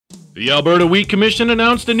The Alberta Wheat Commission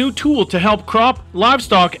announced a new tool to help crop,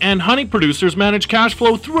 livestock, and honey producers manage cash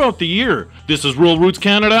flow throughout the year. This is Rural Roots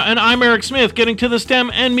Canada, and I'm Eric Smith, getting to the stem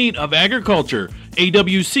and meat of agriculture.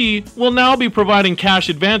 AWC will now be providing cash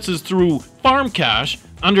advances through Farm Cash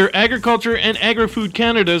under Agriculture and Agri-Food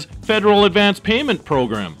Canada's Federal Advance Payment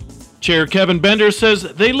Program. Chair Kevin Bender says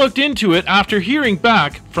they looked into it after hearing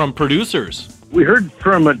back from producers. We heard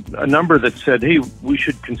from a number that said, hey, we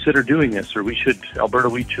should consider doing this, or Alberta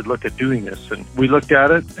Wheat should look at doing this. And we looked at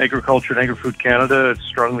it. Agriculture and Agri-Food Canada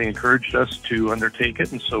strongly encouraged us to undertake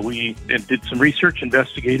it. And so we did some research,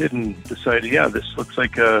 investigated, and decided, yeah, this looks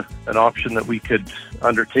like an option that we could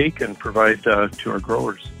undertake and provide to our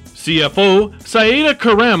growers. CFO Saida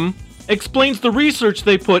Karem explains the research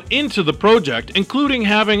they put into the project, including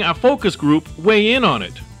having a focus group weigh in on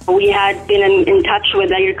it. We had been in touch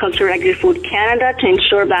with Agriculture Agri-Food Canada to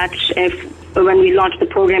ensure that when we launch the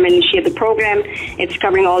program and initiate the program, it's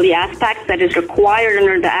covering all the aspects that is required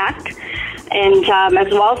under the Act. And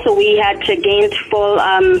as well, so we had to gain full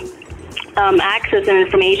access and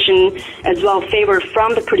information as well favor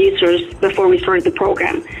from the producers before we started the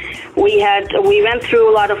program. We went through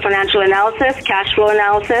a lot of financial analysis, cash flow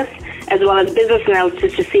analysis, as well as business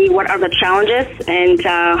analysis to see what are the challenges and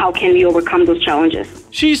how can we overcome those challenges.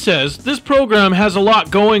 She says this program has a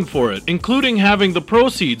lot going for it, including having the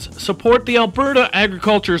proceeds support the Alberta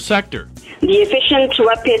agriculture sector. The efficient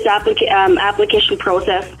web-based application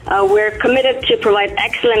process, we're committed to provide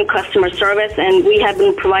excellent customer service, and we have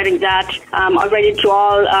been providing that already to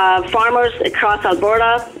all farmers across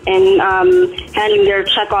Alberta and handling their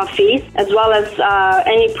checkoff fees, as well as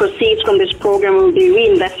any proceeds from this program will be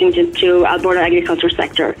reinvesting into Alberta agriculture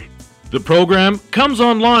sector. The program comes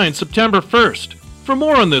online September 1st. For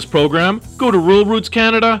more on this program, go to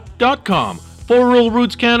ruralrootscanada.com. For Rural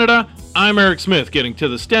Roots Canada, I'm Eric Smith, getting to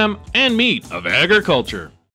the stem and meat of agriculture.